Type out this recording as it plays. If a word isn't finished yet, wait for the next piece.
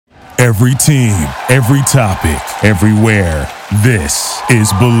Every team, every topic, everywhere. This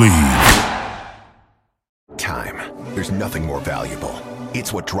is Believe. Time. There's nothing more valuable.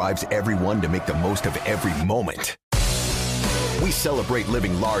 It's what drives everyone to make the most of every moment. We celebrate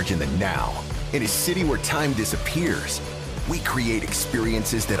living large in the now. In a city where time disappears, we create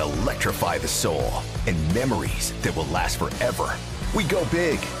experiences that electrify the soul and memories that will last forever. We go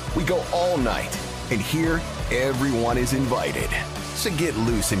big. We go all night. And here, everyone is invited. So get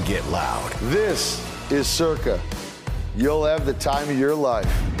loose and get loud. This is Circa. You'll have the time of your life.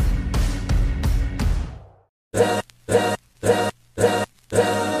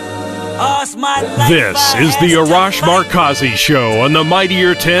 This is the Arash Markazi Show on the Mightier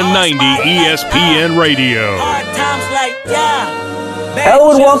 1090 ESPN Radio.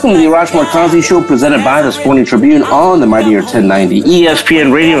 Hello and welcome to the Arash Markazi Show presented by the Sporting Tribune on the Mightier 1090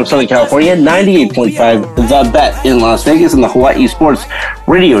 ESPN Radio in Southern California, 98.5 The Bet in Las Vegas, and the Hawaii Sports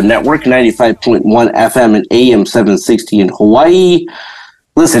Radio Network, 95.1 FM and AM 760 in Hawaii.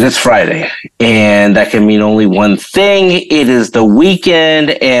 Listen, it's Friday, and that can mean only one thing. It is the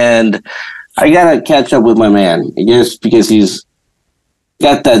weekend, and I gotta catch up with my man, I guess, because he's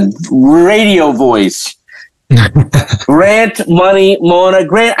got that radio voice. Grant Money Mona.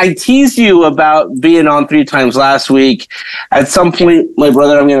 Grant, I teased you about being on 3 times last week. At some point, my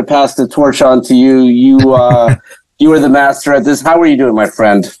brother, I'm going to pass the torch on to you. You are the master at this. How are you doing, my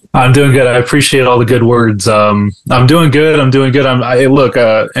friend? I'm doing good. I appreciate all the good words. I'm doing good. Look,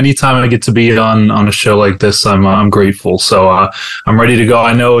 anytime I get to be on a show like this, I'm grateful. So I'm ready to go.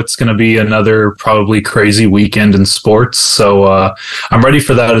 I know it's going to be another probably crazy weekend in sports. So I'm ready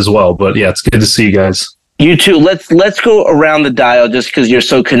for that as well. But yeah, it's good to see you guys. You too. Let's go around the dial just because you're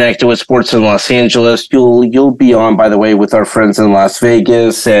so connected with sports in Los Angeles. You'll be on, by the way, with our friends in Las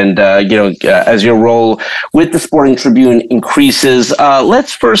Vegas, and as your role with the Sporting Tribune increases.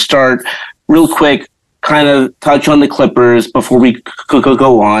 Let's first start real quick. Kind of touch on the Clippers before we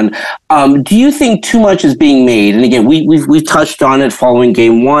go on. Do you think too much is being made? And again, we touched on it following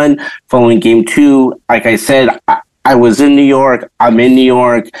Game 1, following Game 2. Like I said, I was in New York. I'm in New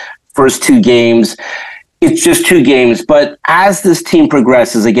York. First 2 games. It's just 2 games, but as this team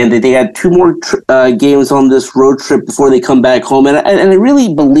progresses, again, they had 2 more games on this road trip before they come back home. And I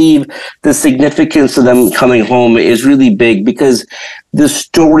really believe the significance of them coming home is really big because the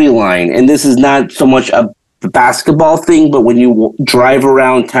storyline, and this is not so much a basketball thing, but when you drive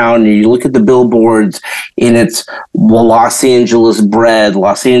around town and you look at the billboards and it's Los Angeles bred,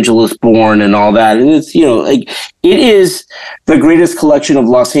 Los Angeles born and all that. And it's, it is the greatest collection of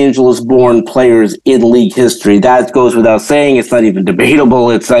Los Angeles born players in league history. That goes without saying. It's not even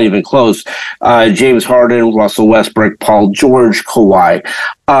debatable. It's not even close. James Harden, Russell Westbrook, Paul George, Kawhi.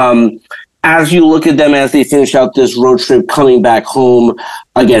 As you look at them as they finish out this road trip coming back home,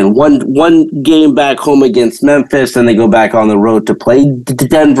 again, one game back home against Memphis, and they go back on the road to play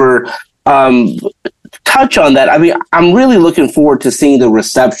Denver. Touch on that. I mean, I'm really looking forward to seeing the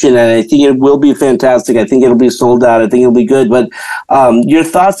reception, and I think it will be fantastic. I think it'll be sold out. I think it'll be good. But your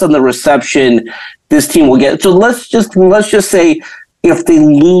thoughts on the reception this team will get. So let's just say if they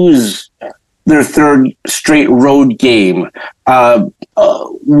lose their 3rd straight road game,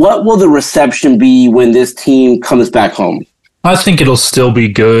 what will the reception be when this team comes back home? I think it'll still be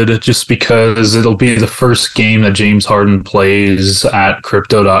good just because it'll be the first game that James Harden plays at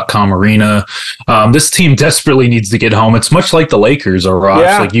Crypto.com Arena. This team desperately needs to get home. It's much like the Lakers are, Ross.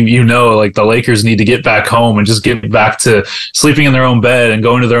 Yeah. Like like the Lakers need to get back home and just get back to sleeping in their own bed and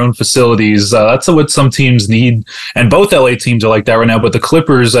going to their own facilities. That's what some teams need. And both LA teams are like that right now. But the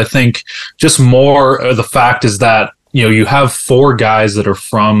Clippers, I think just more the fact is that you have 4 guys that are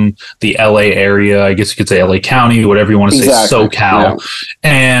from the LA area. I guess you could say LA County, whatever you want to say, SoCal. Yeah.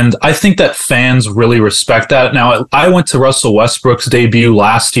 And I think that fans really respect that. Now, I went to Russell Westbrook's debut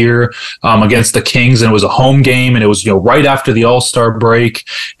last year against the Kings, and it was a home game, and it was right after the All-Star break,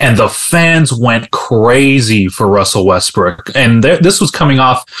 and the fans went crazy for Russell Westbrook. And this was coming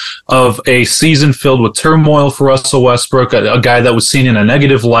off of a season filled with turmoil for Russell Westbrook, a guy that was seen in a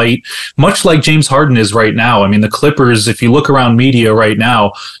negative light, much like James Harden is right now. I mean, the Clippers, if you look around media right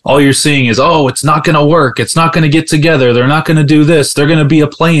now, all you're seeing is, it's not going to work. It's not going to get together. They're not going to do this. They're going to be a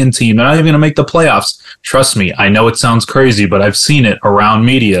play-in team. They're not even going to make the playoffs. Trust me, I know it sounds crazy, but I've seen it around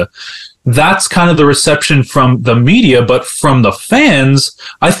media. that's kind of the reception from the media, but from the fans,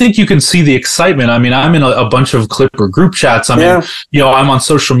 I think you can see the excitement. I mean, I'm in a bunch of Clipper group chats. I'm on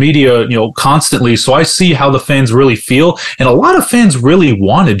social media, constantly. So I see how the fans really feel. And a lot of fans really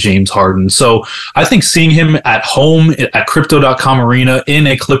wanted James Harden. So I think seeing him at home at Crypto.com Arena in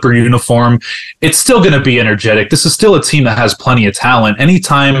a Clipper uniform, it's still going to be energetic. This is still a team that has plenty of talent.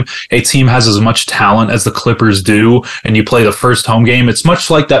 Anytime a team has as much talent as the Clippers do, and you play the first home game, it's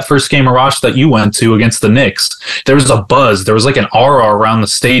much like that first game Arash that you went to against the Knicks. There was a buzz. There was like an aura around the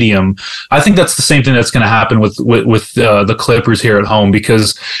stadium. I think that's the same thing that's going to happen with the Clippers here at home,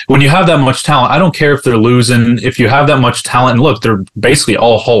 because when you have that much talent, I don't care if they're losing. If you have that much talent, and look, they're basically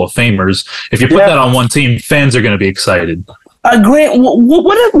all Hall of Famers. If you put that on one team, fans are going to be excited. Grant,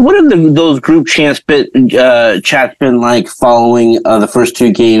 what have those group chats been like following the first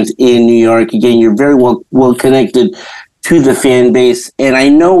two games in New York? Again, you're very well connected to the fan base, and I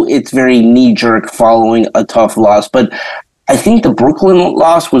know it's very knee-jerk following a tough loss, but I think the Brooklyn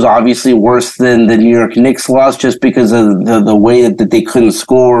loss was obviously worse than the New York Knicks loss, just because of the way that they couldn't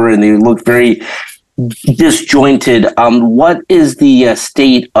score and they looked very disjointed. What is the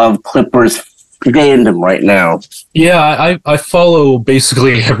state of Clippers fandom right now? Yeah, I follow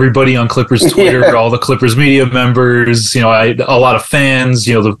basically everybody on Clippers Twitter, all the Clippers media members, a lot of fans,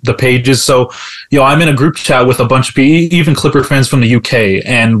 the pages. So, I'm in a group chat with a bunch of people, even Clipper fans from the UK.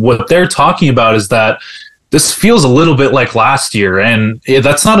 And what they're talking about is that this feels a little bit like last year, and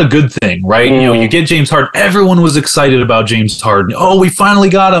that's not a good thing, right? You get James Harden. Everyone was excited about James Harden. Oh, we finally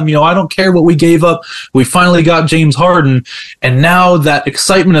got him. I don't care what we gave up. We finally got James Harden. And now that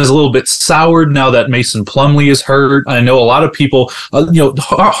excitement is a little bit soured now that Mason Plumlee is hurt. I know a lot of people,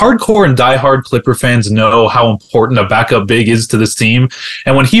 hardcore and diehard Clipper fans know how important a backup big is to this team.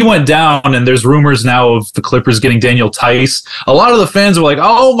 And when he went down, and there's rumors now of the Clippers getting Daniel Tice, a lot of the fans were like,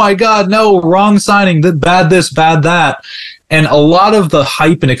 oh my God, no, wrong signing, bad this, bad that. And a lot of the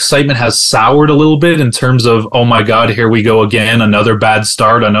hype and excitement has soured a little bit in terms of, oh my God, here we go again, another bad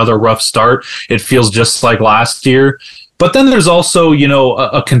start, another rough start. It feels just like last year. But then there's also,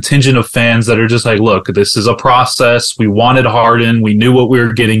 a contingent of fans that are just like, look, this is a process. We wanted Harden. We knew what we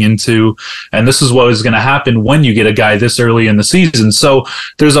were getting into. And this is what is going to happen when you get a guy this early in the season. So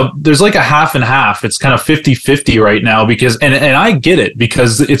there's like a half and half. It's kind of 50-50 right now because, and I get it,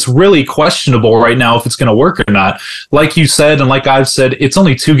 because it's really questionable right now if it's going to work or not. Like you said, and like I've said, it's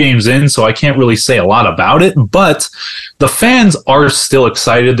only 2 games in, so I can't really say a lot about it. But the fans are still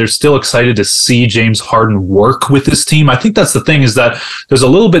excited. They're still excited to see James Harden work with this team. I think that's the thing, is that there's a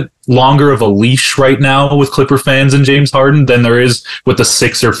little bit longer of a leash right now with Clipper fans and James Harden than there is with the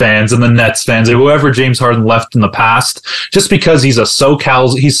Sixer fans and the Nets fans or whoever James Harden left in the past, just because he's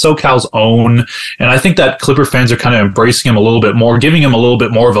SoCal's own. And I think that Clipper fans are kind of embracing him a little bit more, giving him a little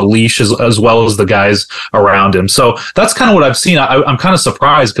bit more of a leash as well as the guys around him. So that's kind of what I've seen. I'm kind of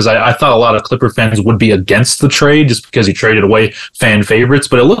surprised because I thought a lot of Clipper fans would be against the trade just because he traded away fan favorites,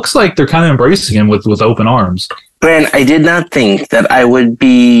 but it looks like they're kind of embracing him with open arms. Grant, I did not think that I would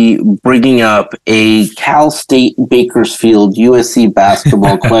be bringing up a Cal State Bakersfield USC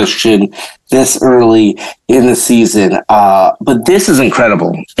basketball question this early in the season. But this is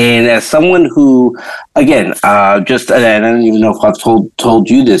incredible. And as someone who, again, and I don't even know if I've told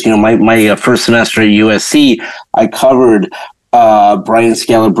you this, my first semester at USC, I covered Brian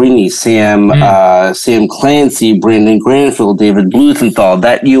Scalabrine, Sam Clancy, Brandon Granville, David Blumenthal,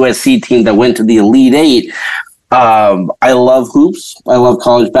 that USC team that went to the Elite Eight. I love hoops. I love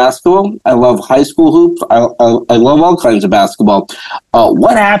college basketball. I love high school hoops. I love all kinds of basketball.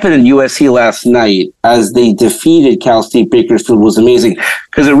 What happened in USC last night as they defeated Cal State Bakersfield was amazing,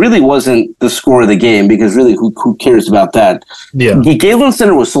 because it really wasn't the score of the game, because really who cares about that? Yeah. The Galen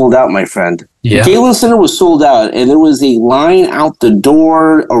Center was sold out, my friend. Yeah. Galen Center was sold out, and there was a line out the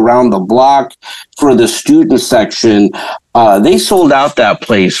door around the block for the student section. They sold out that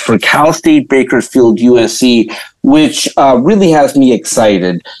place for Cal State Bakersfield USC, which really has me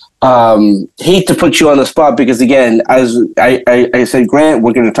excited. Hate to put you on the spot because, again, as I said, Grant,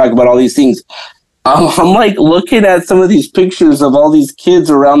 we're going to talk about all these things. I'm like looking at some of these pictures of all these kids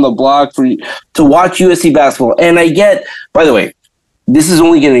around the block to watch USC basketball. And I get, by the way, this is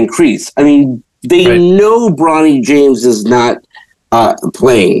only going to increase. I mean, they know Bronny James is not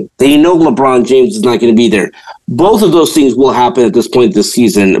playing. They know LeBron James is not going to be there. Both of those things will happen at this point this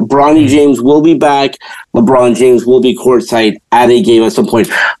season. Bronny James will be back. LeBron James will be courtside at a game at some point.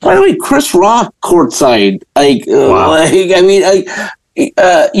 By the way, Chris Rock courtside. Wow.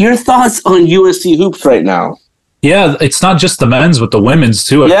 Your thoughts on USC hoops right now? Yeah, it's not just the men's, but the women's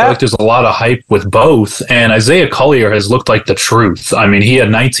too. I feel like there's a lot of hype with both. And Isaiah Collier has looked like the truth. I mean, he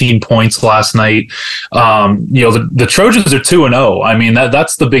had 19 points last night. The Trojans are 2-0. I mean,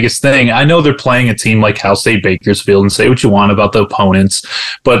 that's the biggest thing. I know they're playing a team like Cal State Bakersfield, and say what you want about the opponents,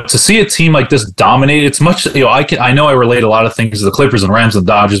 but to see a team like this dominate, it's much. I know I relate a lot of things to the Clippers and Rams and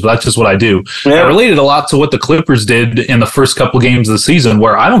Dodgers, but that's just what I do. Yeah. I related a lot to what the Clippers did in the first couple games of the season,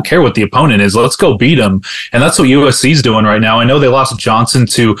 where I don't care what the opponent is, let's go beat them, and that's what USC's doing right now. I know they lost Johnson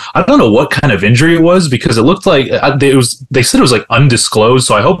to, I don't know what kind of injury it was, because it looked like they said it was like undisclosed,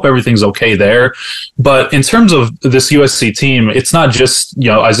 so I hope everything's okay there. But in terms of this USC team, it's not just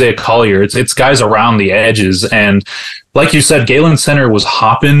Isaiah Collier, it's guys around the edges. And like you said, Galen Center was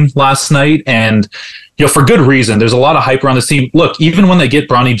hopping last night, and for good reason. There's a lot of hype around this team. Look, even when they get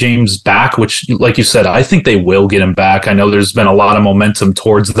Bronny James back, which, like you said, I think they will get him back. I know there's been a lot of momentum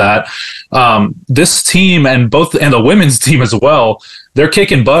towards that. This team and the women's team as well, they're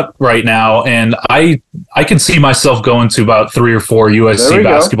kicking butt right now, and I can see myself going to about 3 or 4 USC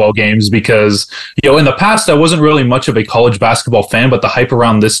basketball games, because in the past I wasn't really much of a college basketball fan, but the hype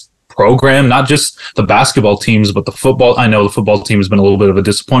around this program, not just the basketball teams, but the football. I know the football team has been a little bit of a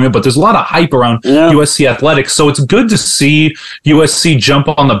disappointment, but there's a lot of hype around USC athletics. So it's good to see USC jump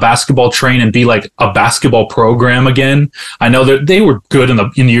on the basketball train and be like a basketball program again. I know that they were good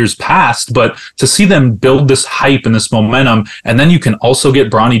in years past, but to see them build this hype and this momentum, and then you can also get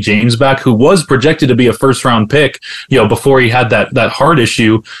Bronny James back, who was projected to be a first-round pick, before he had that heart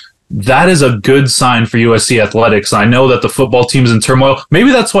issue. That is a good sign for USC athletics. I know that the football team's in turmoil.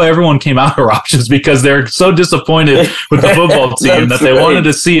 Maybe that's why everyone came out of options, because they're so disappointed with the football team that they wanted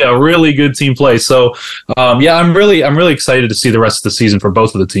to see a really good team play. So, I'm really excited to see the rest of the season for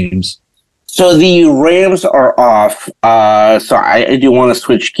both of the teams. So the Rams are off. So I do want to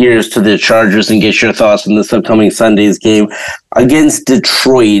switch gears to the Chargers and get your thoughts on this upcoming Sunday's game against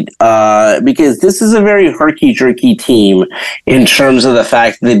Detroit, because this is a very herky-jerky team in terms of the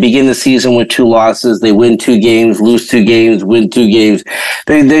fact that they begin the season with 2 losses. They win 2 games, lose 2 games, win 2 games.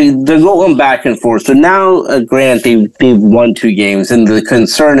 They're going back and forth. So now, Grant, they've won 2 games, and the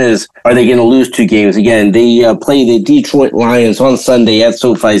concern is, are they going to lose 2 games? Again, they play the Detroit Lions on Sunday at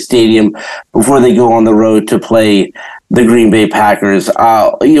SoFi Stadium before they go on the road to play the Green Bay Packers.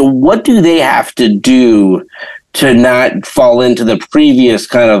 What do they have to do to not fall into the previous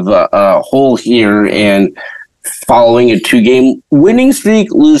kind of hole here and following a 2-game winning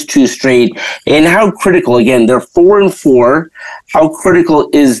streak, lose 2 straight? And how critical, again, they're 4-4. How critical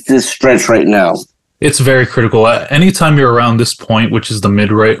is this stretch right now? It's very critical. Anytime you're around this point, which is the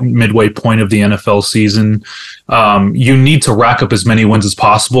midway point of the NFL season, you need to rack up as many wins as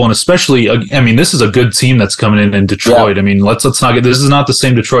possible. And especially, this is a good team that's coming in Detroit. Yeah. Let's not get, this is not the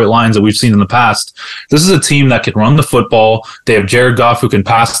same Detroit Lions that we've seen in the past. This is a team that can run the football. They have Jared Goff, who can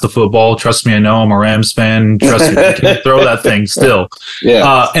pass the football. Trust me, I know, I'm a Rams fan. Trust me, they can throw that thing still.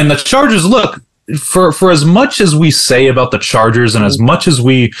 Yeah. And the Chargers, look, for as much as we say about the Chargers, and as much as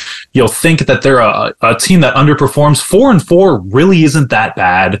we think that they're a team that underperforms, 4-4 really isn't that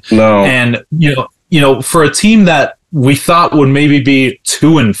bad. No. And for a team that we thought would maybe be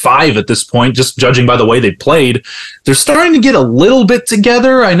 2-5 at this point, just judging by the way they played, they're starting to get a little bit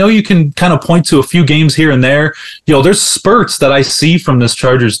together. I know you can kind of point to a few games here and there. There's spurts that I see from this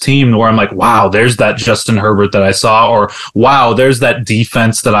Chargers team where I'm like, wow, there's that Justin Herbert that I saw, or wow, there's that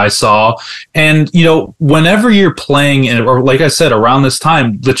defense that I saw. And, whenever you're playing, or like I said, around this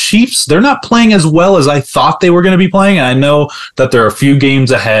time, the Chiefs, they're not playing as well as I thought they were going to be playing. And I know that they're a few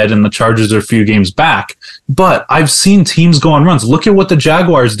games ahead and the Chargers are a few games back, but I've seen teams go on runs. Look at what the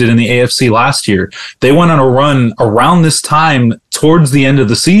Jaguars did in the AFC last year. They went on a run around this time towards the end of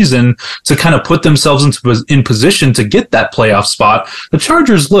the season to kind of put themselves in position to get that playoff spot. The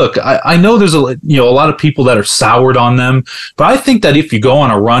Chargers, look, I know there's a lot of people that are soured on them, but I think that if you go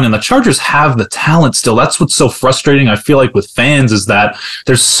on a run, and the Chargers have the talent still, that's what's so frustrating, I feel like, with fans, is that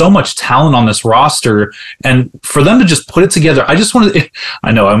there's so much talent on this roster, and for them to just put it together, I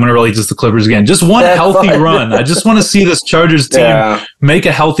know I'm going to relate this to the Clippers again, just one healthy run. I just want to see this Chargers team make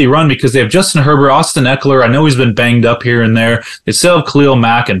a healthy run, because they have Justin Herbert, Austin Eckler. I know he's been banged up here and there. They still have Khalil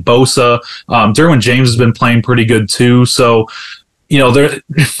Mack and Bosa. Derwin James has been playing pretty good too. So,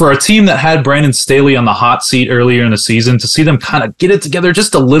 for a team that had Brandon Staley on the hot seat earlier in the season, to see them kind of get it together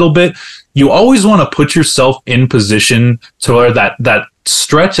just a little bit, you always want to put yourself in position to where that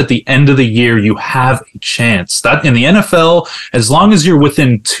stretch at the end of the year, you have a chance. That in the NFL, as long as you're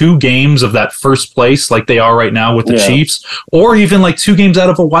within 2 games of that first place, like they are right now with the Chiefs, or even like 2 games out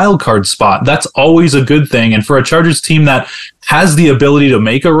of a wild card spot, that's always a good thing. And for a Chargers team that has the ability to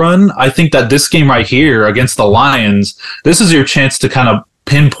make a run, I think that this game right here against the Lions, this is your chance to kind of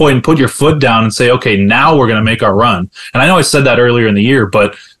pinpoint and put your foot down and say, okay, now we're going to make our run. And I know I said that earlier in the year,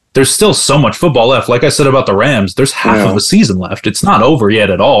 but there's still so much football left. Like I said about the Rams, there's half of a season left. It's not over yet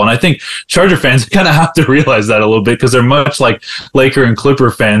at all. And I think Charger fans kind of have to realize that a little bit, because they're much like Laker and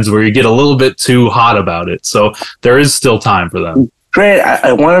Clipper fans where you get a little bit too hot about it. So there is still time for them. Grant,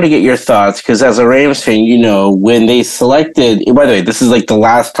 I wanted to get your thoughts, because as a Rams fan, you know, when they selected, by the way, this is like the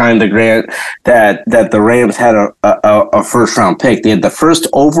last time that the Rams had a first round pick. They had the first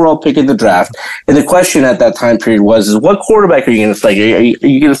overall pick in the draft. And the question at that time period was, what quarterback are you going to select? Are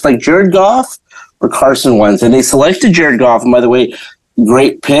you going to select Jared Goff or Carson Wentz? And they selected Jared Goff. And by the way,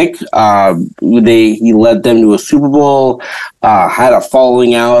 great pick. He led them to a Super Bowl, had a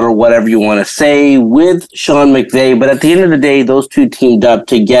falling out or whatever you want to say with Sean McVay. But at the end of the day, those two teamed up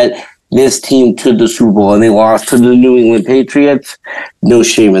to get this team to the Super Bowl, and they lost to the New England Patriots. No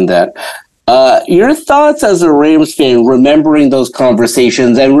shame in that. Your thoughts as a Rams fan, remembering those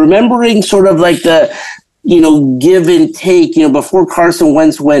conversations and remembering sort of like the, give and take, before Carson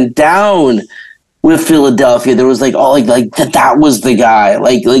Wentz went down with Philadelphia, there was that was the guy.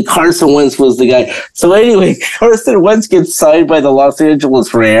 Like Carson Wentz was the guy. So anyway, Carson Wentz gets signed by the Los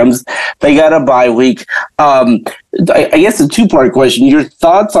Angeles Rams. They got a bye week. I guess a 2-part question. Your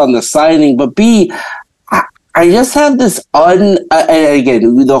thoughts on the signing, but B, I just have this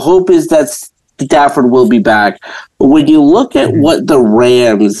again, the hope is that Stafford will be back. But when you look at what the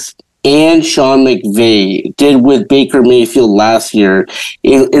Rams and Sean McVay did with Baker Mayfield last year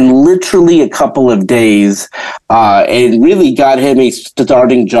in literally a couple of days, and really got him a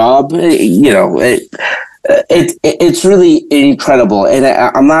starting job, it's really incredible. And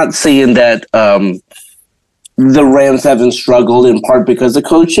I'm not saying that the Rams haven't struggled in part because of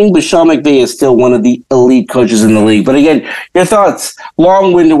coaching, but Sean McVay is still one of the elite coaches in the league. But again, your thoughts,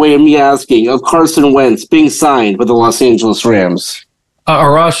 long-winded way of me asking, of Carson Wentz being signed with the Los Angeles Rams.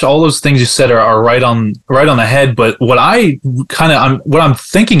 Arash, all those things you said are right on the head. But what I'm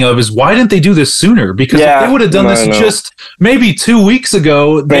thinking of is, why didn't they do this sooner? Because if they would have done this just maybe 2 weeks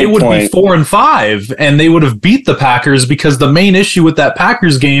ago, they would be 4-5, and they would have beat the Packers, because the main issue with that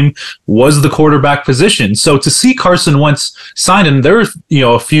Packers game was the quarterback position. So to see Carson Wentz signed, and there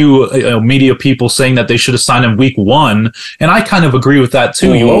were a few media people saying that they should have signed him week 1, and I kind of agree with that too.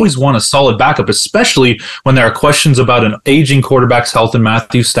 Mm-hmm. You always want a solid backup, especially when there are questions about an aging quarterback's health and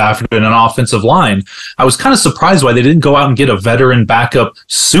Matthew Stafford and an offensive line. I was kind of surprised why they didn't go out and get a veteran backup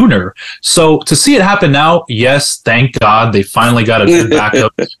sooner. So to see it happen now, yes, thank God they finally got a good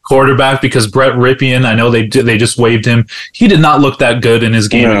backup quarterback, because Brett Ripien, I know they just waived him. He did not look that good in his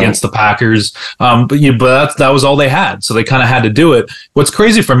game against the Packers. But that was all they had. So they kind of had to do it. What's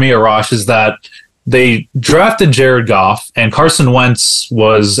crazy for me, Arash, is that they drafted Jared Goff, and Carson Wentz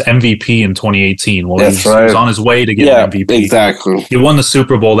was MVP in 2018. Well, he was on his way to get MVP. Exactly. He won the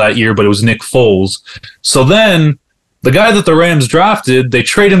Super Bowl that year, but it was Nick Foles. So then the guy that the Rams drafted, they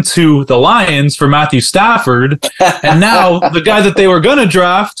trade him to the Lions for Matthew Stafford. And now the guy that they were going to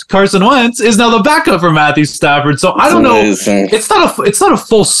draft, Carson Wentz, is now the backup for Matthew Stafford. So I don't know. It's not a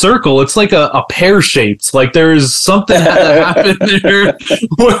full circle. It's like a pear shaped. Like there's something that happened there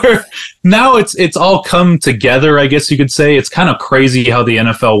where now it's all come together, I guess you could say. It's kind of crazy how the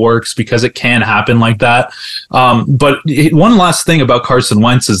NFL works, because it can happen like that. But one last thing about Carson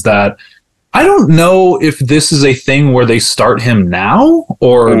Wentz is that I don't know if this is a thing where they start him now,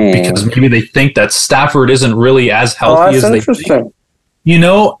 or because maybe they think that Stafford isn't really as healthy as they think.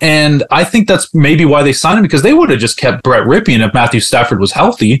 And I think that's maybe why they signed him, because they would have just kept Brett Ripien if Matthew Stafford was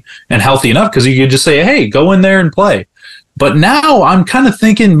healthy enough, because you could just say, hey, go in there and play. But now I'm kind of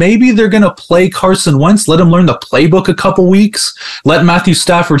thinking maybe they're going to play Carson Wentz, let him learn the playbook a couple weeks, let Matthew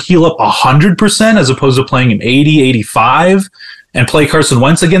Stafford heal up 100% as opposed to playing him 80, 85. And play Carson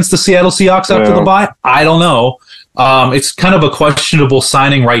Wentz against the Seattle Seahawks after the bye? I don't know. It's kind of a questionable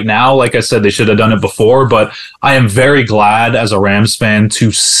signing right now. Like I said, they should have done it before, but I am very glad as a Rams fan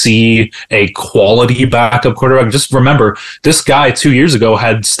to see a quality backup quarterback. Just remember, this guy 2 years ago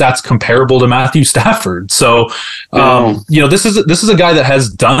had stats comparable to Matthew Stafford. So, this is a guy that has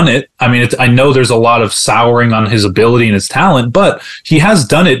done it. I mean, I know there's a lot of souring on his ability and his talent, but he has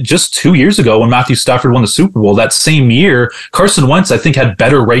done it just 2 years ago when Matthew Stafford won the Super Bowl. That same year, Carson Wentz, I think, had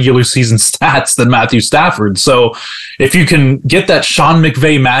better regular season stats than Matthew Stafford. So if you can get that Sean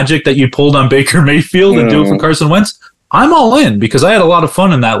McVay magic that you pulled on Baker Mayfield and do it for Carson Wentz, I'm all in because I had a lot of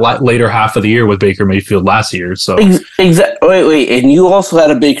fun in that later half of the year with Baker Mayfield last year. So exactly. Wait, and you also had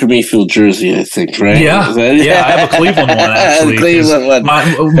a Baker Mayfield jersey, I think, right? Yeah, I have a Cleveland one actually. Cleveland one.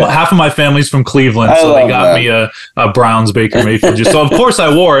 Half of my family's from Cleveland, so they got me a Browns Baker Mayfield jersey. So of course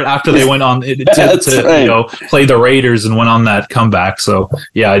I wore it after they went on to play the Raiders and went on that comeback. So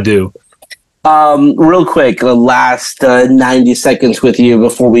yeah, I do. Real quick, the last 90 seconds with you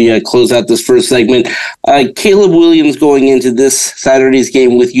before we close out this first segment. Caleb Williams going into this Saturday's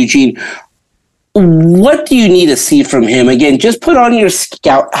game with Eugene. What do you need to see from him? Again, just put on your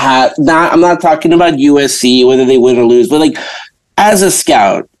scout hat. I'm not talking about USC, whether they win or lose, but like as a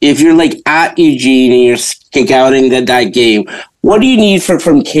scout, if you're like at Eugene and you're scouting that game, what do you need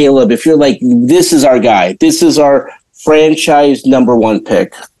from Caleb? If you're like, this is our guy, this is our franchise number one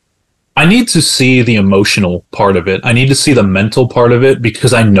pick. I need to see the emotional part of it. I need to see the mental part of it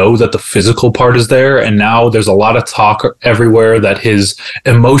because I know that the physical part is there. And now there's a lot of talk everywhere that his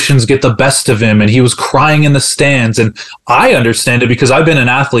emotions get the best of him and he was crying in the stands. And I understand it because I've been an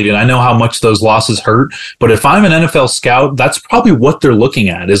athlete and I know how much those losses hurt. But if I'm an NFL scout, that's probably what they're looking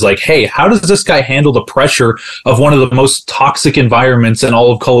at is like, hey, how does this guy handle the pressure of one of the most toxic environments in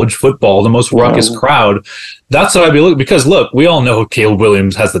all of college football, the most ruckus crowd? That's what I'd be looking, because look, we all know Caleb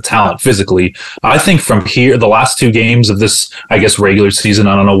Williams has the talent physically. I think from here, the last two games of this, I guess, regular season,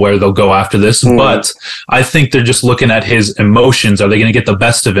 I don't know where they'll go after this, but I think they're just looking at his emotions. Are they going to get the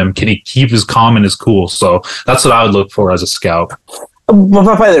best of him? Can he keep his calm and his cool? So that's what I would look for as a scout.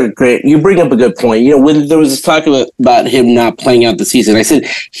 Well, by the way, Grant, you bring up a good point. You know, when there was this talk about him not playing out the season, I said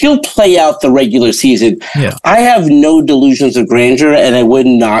he'll play out the regular season. Yeah. I have no delusions of grandeur, and I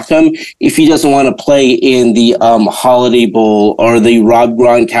wouldn't knock him if he doesn't want to play in the Holiday Bowl or the Rob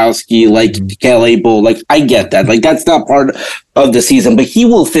Gronkowski LA Bowl. Like, I get that. Like, that's not part of the season, but he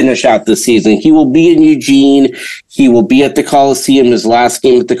will finish out the season. He will be in Eugene. He will be at the Coliseum, his last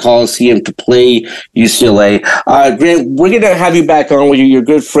game at the Coliseum to play UCLA. Grant, we're going to have you back on with your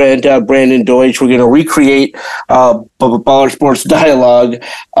good friend, Brandon Deutsch. We're going to recreate Baller Sports Dialogue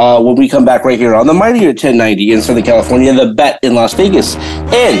when we come back right here on the Mightier 1090 in Southern California, the Bet in Las Vegas,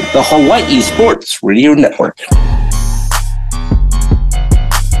 and the Hawaii Sports Radio Network.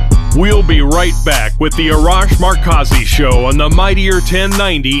 We'll be right back with the Arash Markazi Show on the Mightier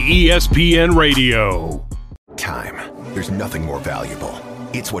 1090 ESPN Radio. Time. There's nothing more valuable.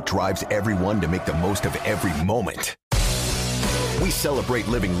 It's what drives everyone to make the most of every moment. We celebrate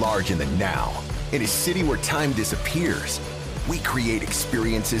living large in the now. In a city where time disappears, we create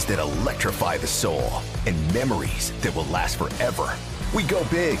experiences that electrify the soul and memories that will last forever. We go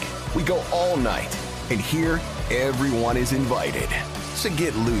big. We go all night. And here, everyone is invited. So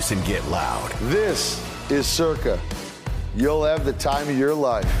get loose and get loud. This is Circa. You'll have the time of your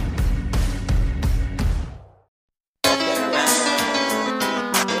life.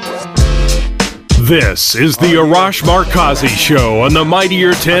 This is the Arash Markazi Show on the Mightier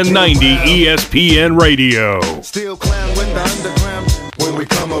 1090 ESPN Radio. Still clown with the underground when we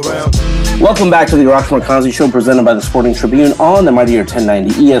come around. Welcome back to the Arash Markazi Show, presented by the Sporting Tribune on the Mightier 1090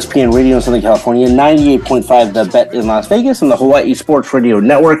 ESPN Radio in Southern California, 98.5 The Bet in Las Vegas, and the Hawaii Sports Radio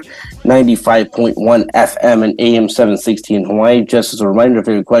Network, 95.1 FM and AM 760 in Hawaii. Just as a reminder, if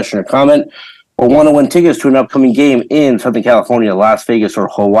you have a question or comment or want to win tickets to an upcoming game in Southern California, Las Vegas, or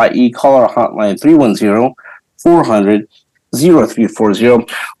Hawaii, call our hotline 310-400-0340. All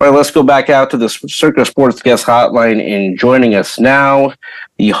right, let's go back out to the Circa Sports Guest Hotline, and joining us now,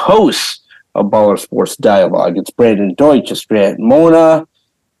 the host of Baller Sports Dialogue. It's Brandon Deutsch, it's Grant Mona.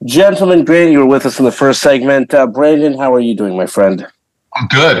 Gentlemen, Grant, you were with us in the first segment. Brandon, how are you doing, my friend? I'm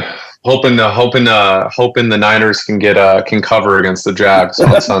good. Hoping the Niners can cover against the Jags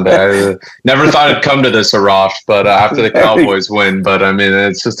on Sunday. I never thought it'd come to this, Arash, but after the Cowboys win. But I mean,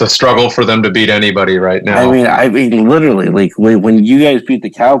 it's just a struggle for them to beat anybody right now. I mean, literally, like when you guys beat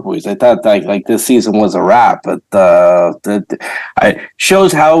the Cowboys, I thought like this season was a wrap. But it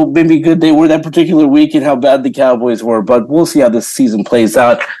shows how maybe good they were that particular week and how bad the Cowboys were. But we'll see how this season plays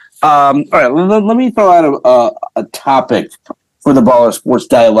out. All right, let me throw out a topic for the Baller Sports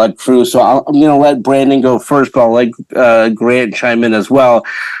Dialogue crew. So I'm going to let Brandon go first, but I'll let Grant chime in as well.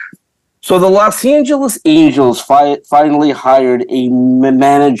 So the Los Angeles Angels finally hired a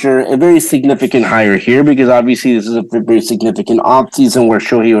manager, a very significant hire here, because obviously this is a very significant offseason where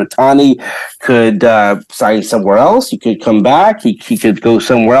Shohei Ohtani could sign somewhere else. He could come back. He could go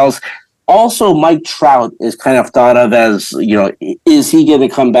somewhere else. also Mike Trout is kind of thought of as, is he going to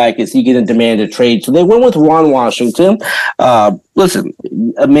come back? Is he going to demand a trade? So they went with Ron Washington. Listen,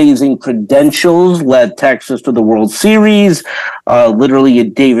 amazing credentials, led Texas to the World Series. Literally,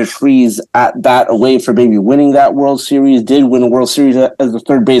 David Freese at bat away for maybe winning that World Series. Did win a World Series as the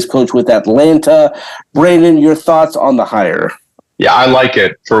third base coach with Atlanta. Brandon, your thoughts on the hire? Yeah, I like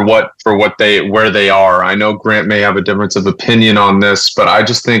it for where they are. I know Grant may have a difference of opinion on this, but I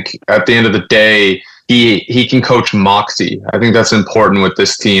just think at the end of the day, he can coach moxie. I think that's important with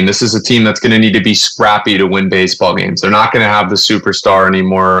this team. This is a team that's going to need to be scrappy to win baseball games. They're not going to have the superstar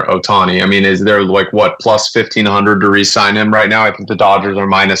anymore, Ohtani. I mean, is there plus 1,500 to re-sign him right now? I think the Dodgers are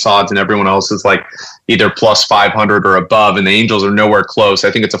minus odds and everyone else is either plus 500 or above, and the Angels are nowhere close. I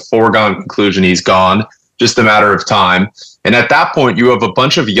think it's a foregone conclusion he's gone, just a matter of time. And at that point, you have a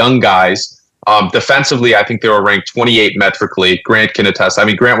bunch of young guys. Defensively, I think they were ranked 28 metrically. Grant can attest. I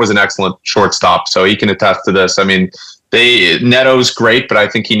mean, Grant was an excellent shortstop, so he can attest to this. I mean, Neto's great, but I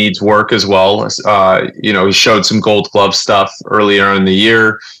think he needs work as well. He showed some Gold Glove stuff earlier in the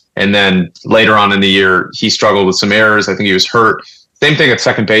year, and then later on in the year, he struggled with some errors. I think he was hurt. Same thing at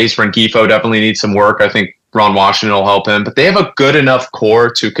second base. Rengifo definitely needs some work. I think Ron Washington will help him, but they have a good enough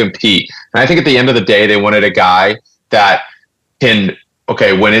core to compete. And I think at the end of the day, they wanted a guy that can,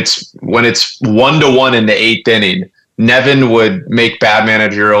 when it's 1-1 in the 8th inning, Nevin would make bad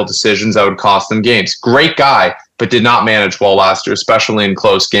managerial decisions that would cost them games. Great guy, but did not manage well last year, especially in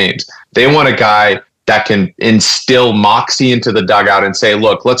close games. They want a guy that can instill moxie into the dugout and say,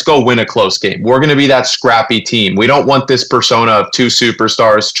 look, let's go win a close game. We're going to be that scrappy team. We don't want this persona of two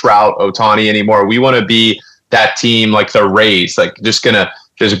superstars, Trout, Ohtani anymore. We want to be that team like the Rays, just going to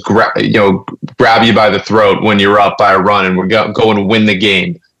grab you by the throat when you're up by a run and we're going to win the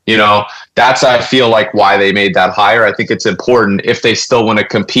game. That's, I feel like, why they made that hire. I think it's important if they still want to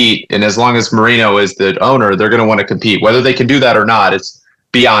compete. And as long as Marino is the owner, they're going to want to compete. Whether they can do that or not, it's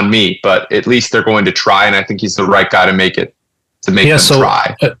beyond me, but at least they're going to try. And I think he's the right guy to make them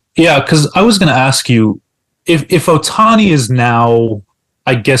try. Because I was going to ask you, if Ohtani is now,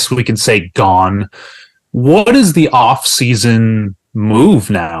 I guess we can say, gone, what is the off-season move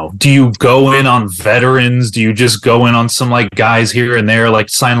now? Do you go in on veterans? Do you just go in on some guys here and there,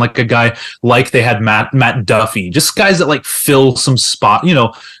 sign a guy like they had Matt Duffy, just guys that fill some spot,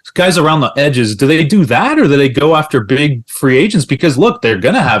 guys around the edges? Do they do that, or do they go after big free agents? Because look, they're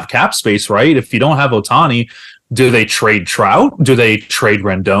gonna have cap space, right? If you don't have Ohtani, do they trade Trout? Do they trade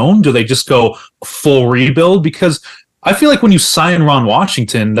Rendon? Do they just go full rebuild? Because I feel like when you sign Ron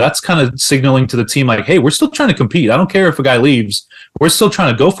Washington, that's kind of signaling to the team hey, we're still trying to compete. I don't care if a guy leaves. We're still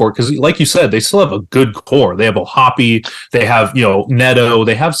trying to go for it because, like you said, they still have a good core. They have O'Hoppe. They have, Neto.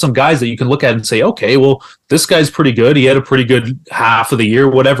 They have some guys that you can look at and say, okay, well, this guy's pretty good. He had a pretty good half of the year,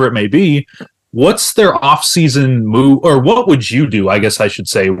 whatever it may be. What's their off-season move, or what would you do? I guess I should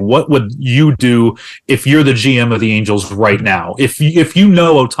say, what would you do if you're the GM of the Angels right now? If you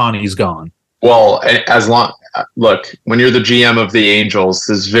know Ohtani's gone? Well, look, when you're the GM of the Angels,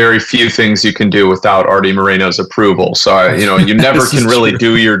 there's very few things you can do without Artie Moreno's approval. So, you never can really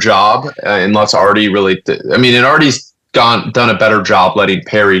do your job unless Artie really. And Artie's done a better job letting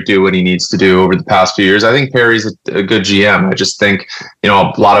Perry do what he needs to do over the past few years. I think Perry's a good GM. I just think, a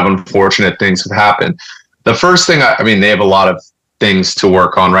lot of unfortunate things have happened. The first thing, they have a lot of things to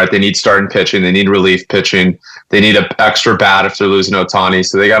work on, right? They need starting pitching. They need relief pitching. They need an extra bat if they're losing Ohtani.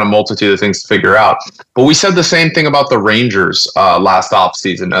 So they got a multitude of things to figure out. But we said the same thing about the Rangers last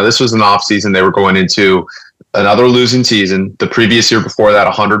offseason. Now, this was an offseason. They were going into another losing season. The previous year before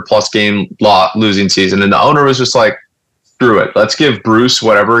that, 100-plus game losing season. And the owner was just like, screw it. Let's give Bruce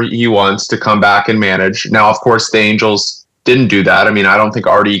whatever he wants to come back and manage. Now, of course, the Angels didn't do that. I don't think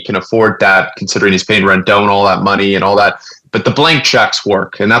Artie can afford that, considering he's paying Rendon all that money and all that. But the blank checks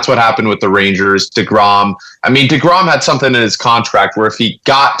work, and that's what happened with the Rangers. DeGrom had something in his contract where if he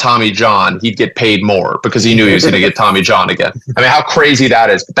got Tommy John, he'd get paid more because he knew he was going to get Tommy John again. How crazy that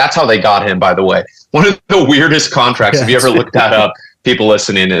is. But that's how they got him, by the way. One of the weirdest contracts. If you ever looked that up, people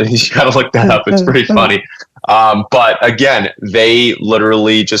listening, you got to look that up. It's pretty funny. But again, they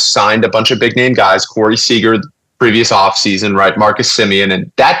literally just signed a bunch of big-name guys. Corey Seager, previous offseason, right? Marcus Semien, and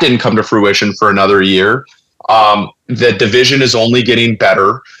that didn't come to fruition for another year. The division is only getting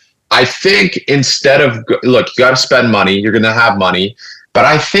better. I think instead of, look, you got to spend money. You're going to have money. But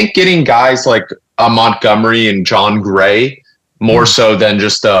I think getting guys like Montgomery and John Gray, more so than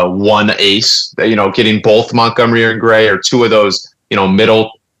just one ace, getting both Montgomery and Gray or two of those,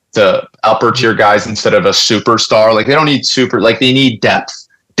 middle to upper tier guys instead of a superstar. They don't need they need depth.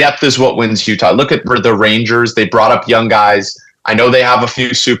 Depth is what wins Utah. Look at the Rangers. They brought up young guys I know they have a few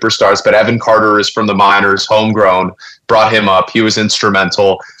superstars, but Evan Carter is from the minors, homegrown, brought him up. He was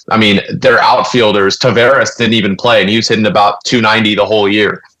instrumental. I mean, their outfielders, Taveras didn't even play, and he was hitting about 290 the whole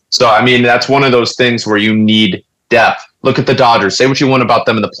year. So, I mean, that's one of those things where you need depth. Look at the Dodgers. Say what you want about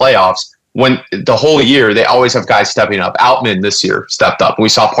them in the playoffs. When the whole year, they always have guys stepping up. Outman this year stepped up. We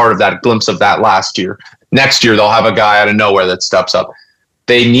saw part of that, glimpse of that last year. Next year, they'll have a guy out of nowhere that steps up.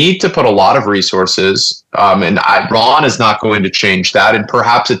 They need to put a lot of resources, and Ron is not going to change that. And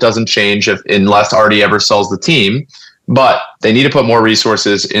perhaps it doesn't change unless Artie ever sells the team. But they need to put more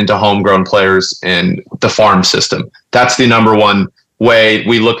resources into homegrown players and the farm system. That's the number one way.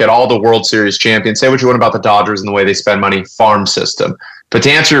 We look at all the World Series champions. Say what you want about the Dodgers and the way they spend money, farm system. But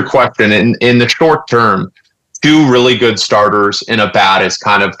to answer your question, in the short term, 2 really good starters and a bat is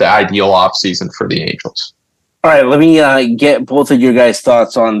kind of the ideal offseason for the Angels. All right, let me get both of your guys'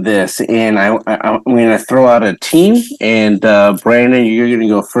 thoughts on this. And I'm going to throw out a team. And Brandon, you're going to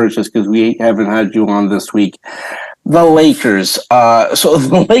go first just because we haven't had you on this week. The Lakers. So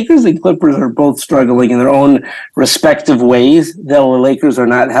the Lakers and Clippers are both struggling in their own respective ways. The Lakers are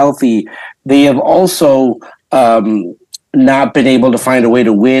not healthy. They have also not been able to find a way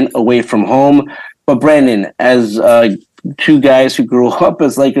to win away from home. But Brandon, as 2 guys who grew up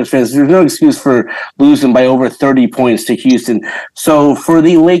as Lakers fans, there's no excuse for losing by over 30 points to Houston. So for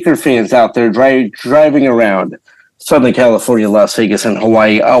the Laker fans out there driving around Southern California, Las Vegas, and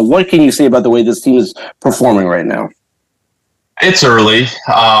Hawaii, what can you say about the way this team is performing right now? It's early.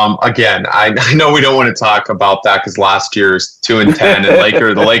 Again, I know we don't want to talk about that because last year's 2-10, and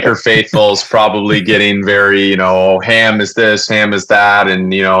the Laker faithful is probably getting very, Ham is this, Ham is that,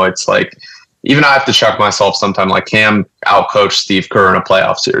 and it's like, even I have to check myself sometime. Like, Cam outcoached Steve Kerr in a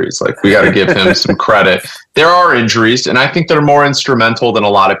playoff series. Like, we got to give him some credit. There are injuries, and I think they're more instrumental than a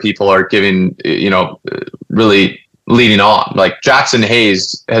lot of people are giving, really leading on. Like, Jackson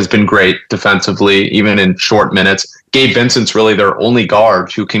Hayes has been great defensively, even in short minutes. Gabe Vincent's really their only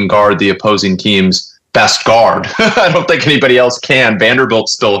guard who can guard the opposing team's best guard. I don't think anybody else can.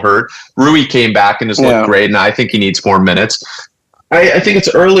 Vanderbilt's still hurt. Rui came back and has looked great, and I think he needs more minutes. I think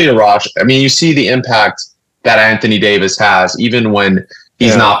it's early to rush. I mean, you see the impact that Anthony Davis has, even when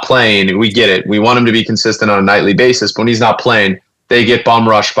he's not playing. We get it. We want him to be consistent on a nightly basis. But when he's not playing, they get bum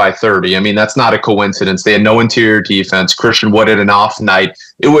rushed by 30. I mean, that's not a coincidence. They had no interior defense. Christian Wood had an off night.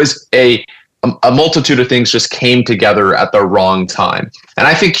 It was a multitude of things just came together at the wrong time. And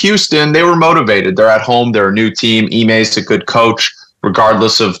I think Houston, they were motivated. They're at home. They're a new team. Ime's a good coach,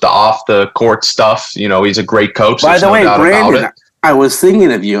 regardless of the off-the-court stuff. He's a great coach. By the way, Brandon, I was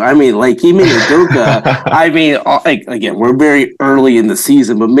thinking of you. I mean, like, Ime Udoka, I mean, again, we're very early in the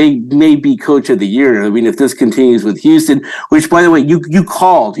season, but may be coach of the year. I mean, if this continues with Houston, which, by the way, you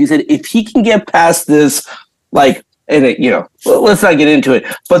called. You said if he can get past this, like, and let's not get into it,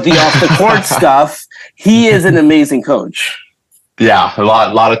 but the off-the-court stuff, he is an amazing coach. Yeah, a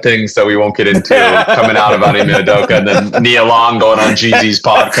lot of things that we won't get into coming out about Ime Udoka, and then Nia Long going on Jeezy's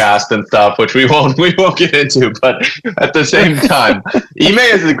podcast and stuff, which we won't get into. But at the same time, Ime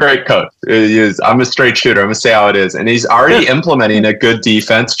is a great coach. I'm a straight shooter. I'm gonna say how it is, and he's already implementing a good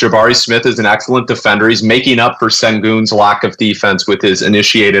defense. Jabari Smith is an excellent defender. He's making up for Sengun's lack of defense with his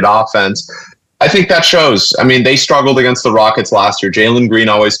initiated offense. I think that shows. I mean, they struggled against the Rockets last year. Jalen Green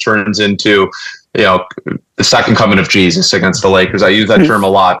always turns into the second coming of Jesus against the Lakers. I use that term a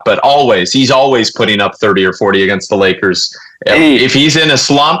lot, but he's always putting up 30 or 40 against the Lakers. If he's in a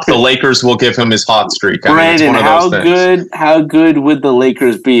slump, the Lakers will give him his hot streak. Brandon, how good would the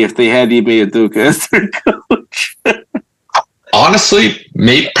Lakers be if they had Ime Udoka as their coach? Honestly,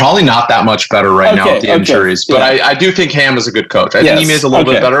 probably not that much better now with the injuries. But I do think Ham is a good coach. I think Ime is a little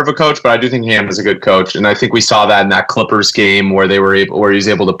bit better of a coach, but I do think Ham is a good coach. And I think we saw that in that Clippers game where he was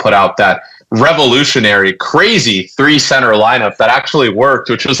able to put out that revolutionary, crazy 3-center lineup that actually worked,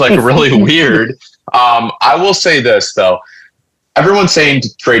 which was like really weird. I will say this though. Everyone's saying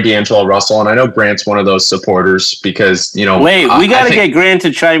to trade D'Angelo Russell, and I know Grant's one of those supporters because, Wait, we got to get Grant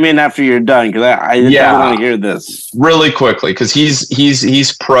to chime in after you're done because I want to hear this. Really quickly, because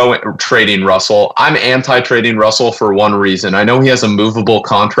he's pro trading Russell. I'm anti-trading Russell for one reason. I know he has a movable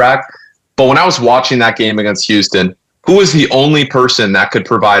contract, but when I was watching that game against Houston, who was the only person that could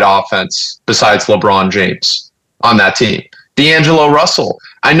provide offense besides LeBron James on that team? D'Angelo Russell.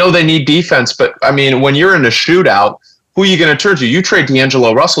 I know they need defense, but, I mean, when you're in a shootout, who are you going to turn to? You trade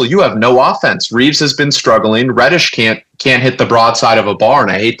D'Angelo Russell, you have no offense. Reeves has been struggling. Reddish can't hit the broadside of a barn.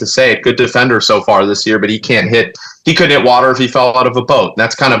 I hate to say it. Good defender so far this year, but he couldn't hit water if he fell out of a boat.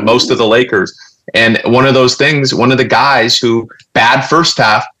 That's kind of most of the Lakers. And one of those things, one of the guys who bad first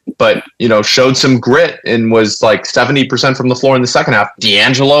half, but showed some grit and was like 70% from the floor in the second half.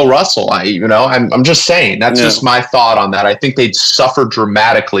 D'Angelo Russell, I'm just saying, that's just my thought on that. I think they'd suffer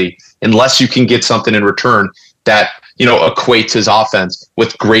dramatically unless you can get something in return that equates his offense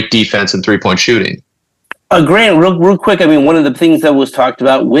with great defense and 3-point shooting. Grant, real quick. I mean, one of the things that was talked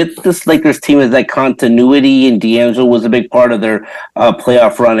about with this Lakers team is that continuity, and D'Angelo was a big part of their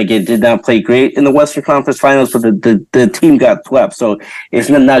playoff run. Again, did not play great in the Western Conference Finals, but the team got swept. So it's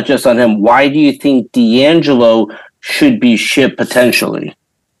not just on him. Why do you think D'Angelo should be shipped potentially?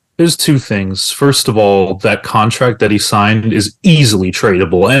 There's two things. First of all, that contract that he signed is easily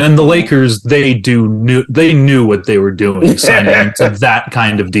tradable, and the Lakers they knew what they were doing signing him to that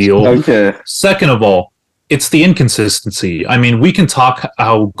kind of deal. Okay. Second of all, it's the inconsistency. I mean, we can talk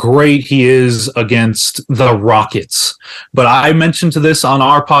how great he is against the Rockets, but I mentioned this on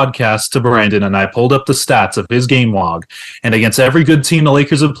our podcast to Brandon, and I pulled up the stats of his game log. And against every good team the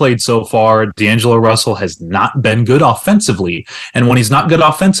Lakers have played so far, D'Angelo Russell has not been good offensively. And when he's not good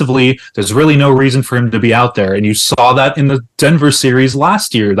offensively, there's really no reason for him to be out there. And you saw that in the Denver series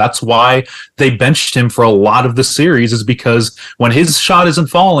last year. That's why they benched him for a lot of the series, is because when his shot isn't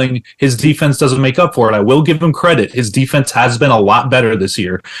falling, his defense doesn't make up for it. I will give him credit. His defense has been a lot better this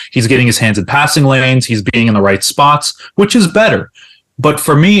year. He's getting his hands in passing lanes. He's being in the right spots, which is better. But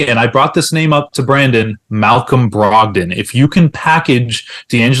for me, and I brought this name up to Brandon, Malcolm Brogdon. If you can package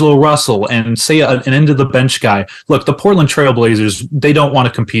D'Angelo Russell and say an end-of-the-bench guy, look, the Portland Trailblazers, they don't want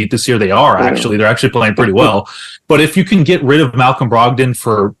to compete this year. They are, actually. They're actually playing pretty well. But if you can get rid of Malcolm Brogdon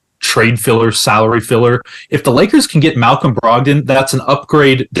for trade filler, salary filler. If the Lakers can get Malcolm Brogdon, that's an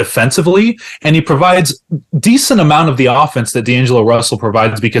upgrade defensively, and he provides decent amount of the offense that D'Angelo Russell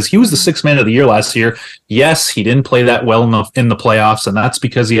provides, because he was the sixth man of the year last year. Yes, he didn't play that well in the playoffs, and that's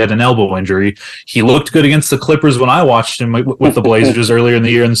because he had an elbow injury. He looked good against the Clippers when I watched him with the Blazers earlier in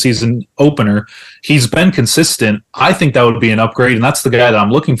the year in the season opener. He's been consistent. I think that would be an upgrade, and that's the guy that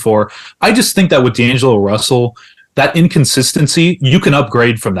I'm looking for. I just think that with D'Angelo Russell, that inconsistency, you can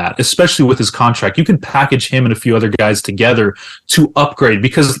upgrade from that, especially with his contract. You can package him and a few other guys together to upgrade,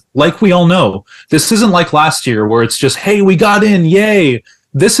 because like we all know, this isn't like last year where it's just, hey, we got in, yay.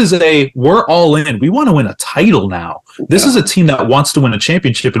 This is we're all in. We want to win a title now. This is a team that wants to win a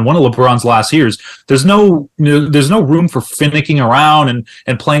championship in one of LeBron's last years. There's no room for finicking around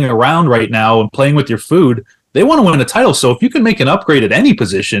and playing around right now and playing with your food. They want to win a title. So if you can make an upgrade at any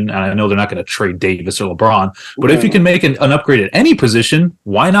position, and I know they're not going to trade Davis or LeBron, but if you can make an upgrade at any position,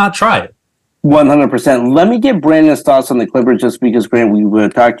 why not try it? 100%. Let me get Brandon's thoughts on the Clippers, just because, Grant, we were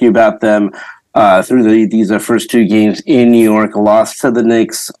talking about them through these first two games in New York. Lost to the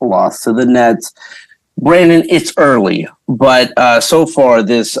Knicks, lost to the Nets. Brandon, it's early, but so far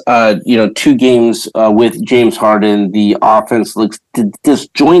this 2 games with James Harden, the offense looks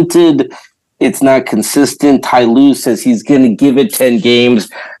disjointed. It's not consistent. Ty Lue says he's going to give it 10 games.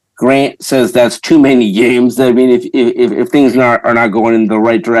 Grant says that's too many games. I mean, if things are not going in the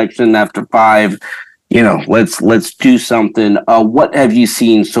right direction after 5, let's do something. What have you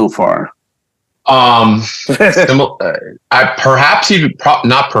seen so far? Worse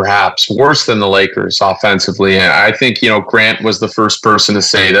than the Lakers offensively. And I think, Grant was the first person to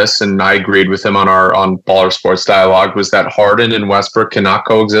say this, and I agreed with him on Baller Sports Dialogue, was that Harden and Westbrook cannot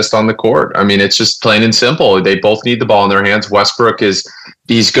coexist on the court. I mean, it's just plain and simple. They both need the ball in their hands. Westbrook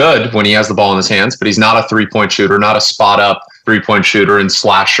he's good when he has the ball in his hands, but he's not a 3-point shooter, not a spot up 3-point shooter and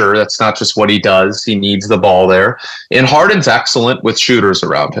slasher. That's not just what he does. He needs the ball there. And Harden's excellent with shooters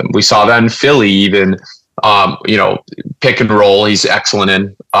around him. We saw that in Philly, even, pick and roll, he's excellent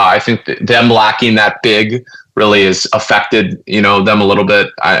in. I think them lacking that big really has affected, them a little bit.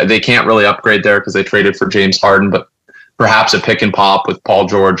 They can't really upgrade there because they traded for James Harden, but perhaps a pick and pop with Paul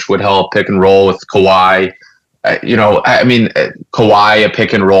George would help. Pick and roll with Kawhi. Kawhi, a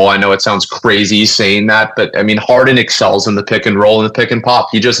pick and roll. I know it sounds crazy saying that, but Harden excels in the pick and roll and the pick and pop.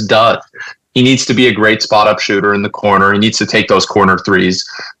 He just does. He needs to be a great spot up shooter in the corner. He needs to take those corner threes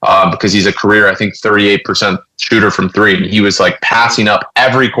because he's a career, I think, 38% shooter from 3. And he was like passing up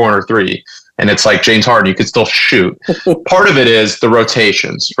every corner 3. And it's like, James Harden, you could still shoot. Part of it is the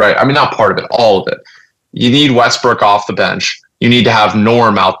rotations, right? Not part of it, all of it. You need Westbrook off the bench. You need to have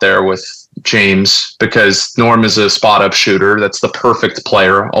Norm out there with James, because Norm is a spot-up shooter. That's the perfect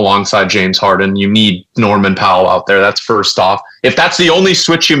player alongside James Harden. You need Norman Powell out there. That's first off. If that's the only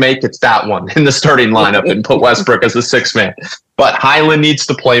switch you make, it's that one in the starting lineup and put Westbrook as the 6th man. But Highland needs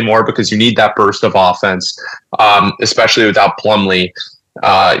to play more because you need that burst of offense, especially without Plumlee,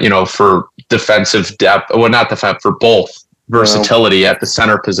 for defensive depth. Well, not defense, for both versatility at the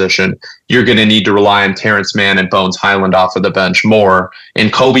center position, you're going to need to rely on Terrence Mann and Bones Highland off of the bench more.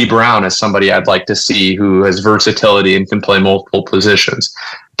 And Kobe Brown is somebody I'd like to see who has versatility and can play multiple positions.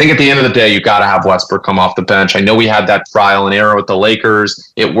 I think at the end of the day, you got to have Westbrook come off the bench. I know we had that trial and error with the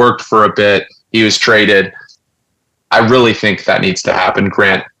Lakers. It worked for a bit. He was traded. I really think that needs to happen,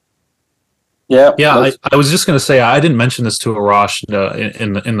 Grant. Yeah. I was just going to say, I didn't mention this to Arash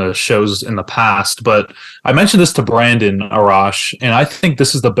in the shows in the past, but I mentioned this to Brandon Arash, and I think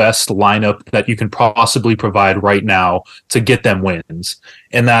this is the best lineup that you can possibly provide right now to get them wins.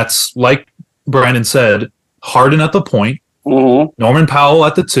 And that's, like Brandon said, Harden at the point, Norman Powell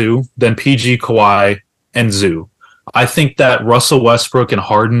at the 2, then PG, Kawhi, and Zoo. I think that Russell Westbrook and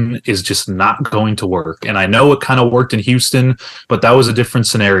Harden is just not going to work. And I know it kind of worked in Houston, but that was a different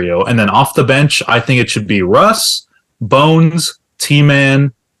scenario. And then off the bench, I think it should be Russ, Bones,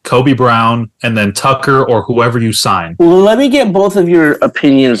 T-Man, Kobe Brown, and then Tucker or whoever you sign. Well, let me get both of your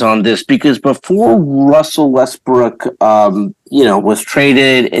opinions on this, because before Russell Westbrook, was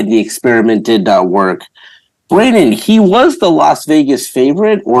traded and the experiment did not work, Brandon, he was the Las Vegas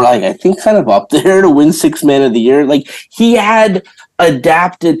favorite, or I think kind of up there to win Sixth Man of the Year. He had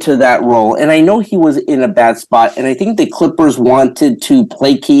adapted to that role, and I know he was in a bad spot, and I think the Clippers wanted to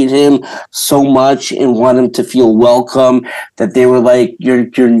placate him so much and want him to feel welcome that they were like,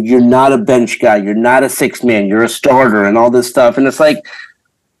 you're not a bench guy, you're not a sixth man, you're a starter, and all this stuff. And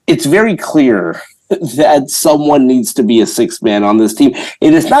it's very clear that someone needs to be a sixth man on this team,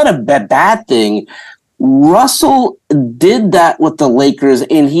 and it's not a bad thing. Russell did that with the Lakers,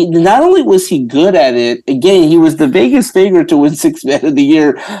 and he not only was he good at it, again, he was the Vegas favorite to win Sixth Man of the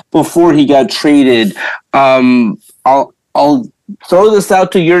Year before he got traded. I'll throw this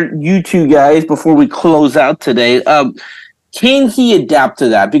out to you two guys before we close out today. Can he adapt to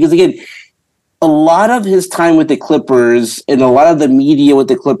that? Because again, a lot of his time with the Clippers and a lot of the media with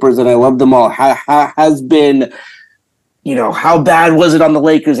the Clippers, and I love them all, has been, how bad was it on the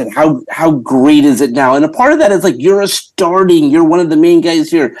Lakers and how great is it now? And a part of that is you're one of the main guys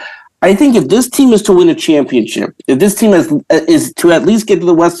here. I think if this team is to win a championship, if this team is to at least get to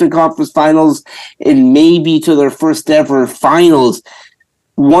the Western Conference Finals and maybe to their first ever finals,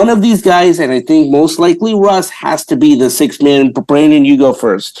 one of these guys, and I think most likely Russ, has to be the sixth man. Brandon, you go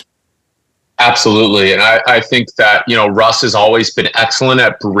first. Absolutely. And I think that, Russ has always been excellent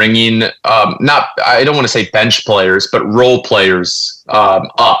at bringing, I don't want to say bench players, but role players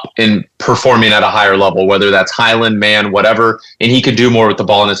up and performing at a higher level, whether that's Highland, Mann, whatever. And he could do more with the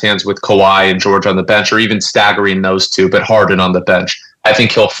ball in his hands with Kawhi and George on the bench, or even staggering those two, but Harden on the bench. I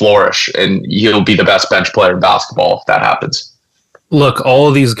think he'll flourish and he'll be the best bench player in basketball if that happens. Look, all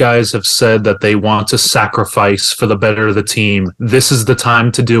of these guys have said that they want to sacrifice for the better of the team. This is the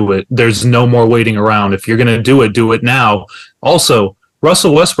time to do it. There's no more waiting around. If you're going to do it now. Also,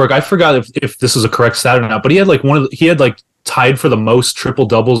 Russell Westbrook, I forgot if this is a correct stat or not, but he had tied for the most triple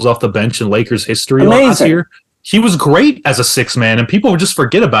doubles off the bench in Lakers history last year. He was great as a sixth man, and people would just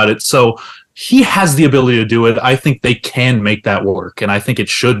forget about it. So he has the ability to do it. I think they can make that work, and I think it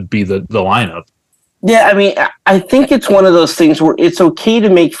should be the lineup. Yeah, I think it's one of those things where it's okay to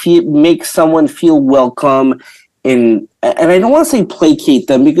make someone feel welcome, and I don't want to say placate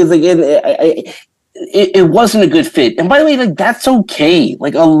them, because again, it wasn't a good fit. And by the way, that's okay.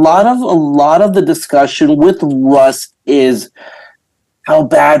 A lot of the discussion with Russ is how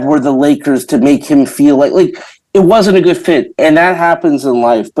bad were the Lakers to make him feel like it wasn't a good fit, and that happens in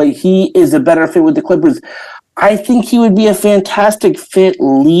life. But he is a better fit with the Clippers. I think he would be a fantastic fit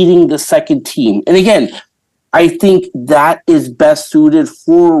leading the second team. And again, I think that is best suited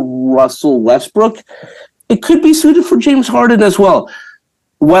for Russell Westbrook. It could be suited for James Harden as well.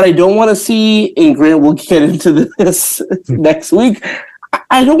 What I don't want to see, and Grant, we'll get into this next week,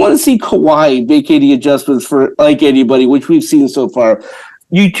 I don't want to see Kawhi make any adjustments for anybody, which we've seen so far.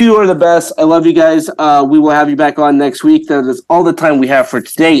 You two are the best. I love you guys. We will have you back on next week. That is all the time we have for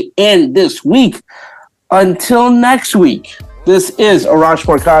today and this week. Until next week, this is Arash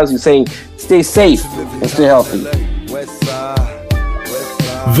Markazi saying stay safe and stay healthy.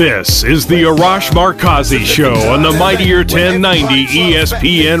 This is the Arash Markazi Show on the Mightier 1090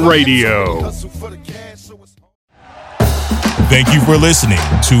 ESPN Radio. Thank you for listening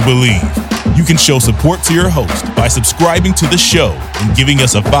to Believe. You can show support to your host by subscribing to the show and giving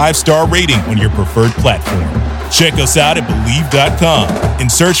us a 5-star rating on your preferred platform. Check us out at Believe.com and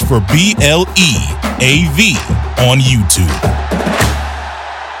search for BLEAV on YouTube.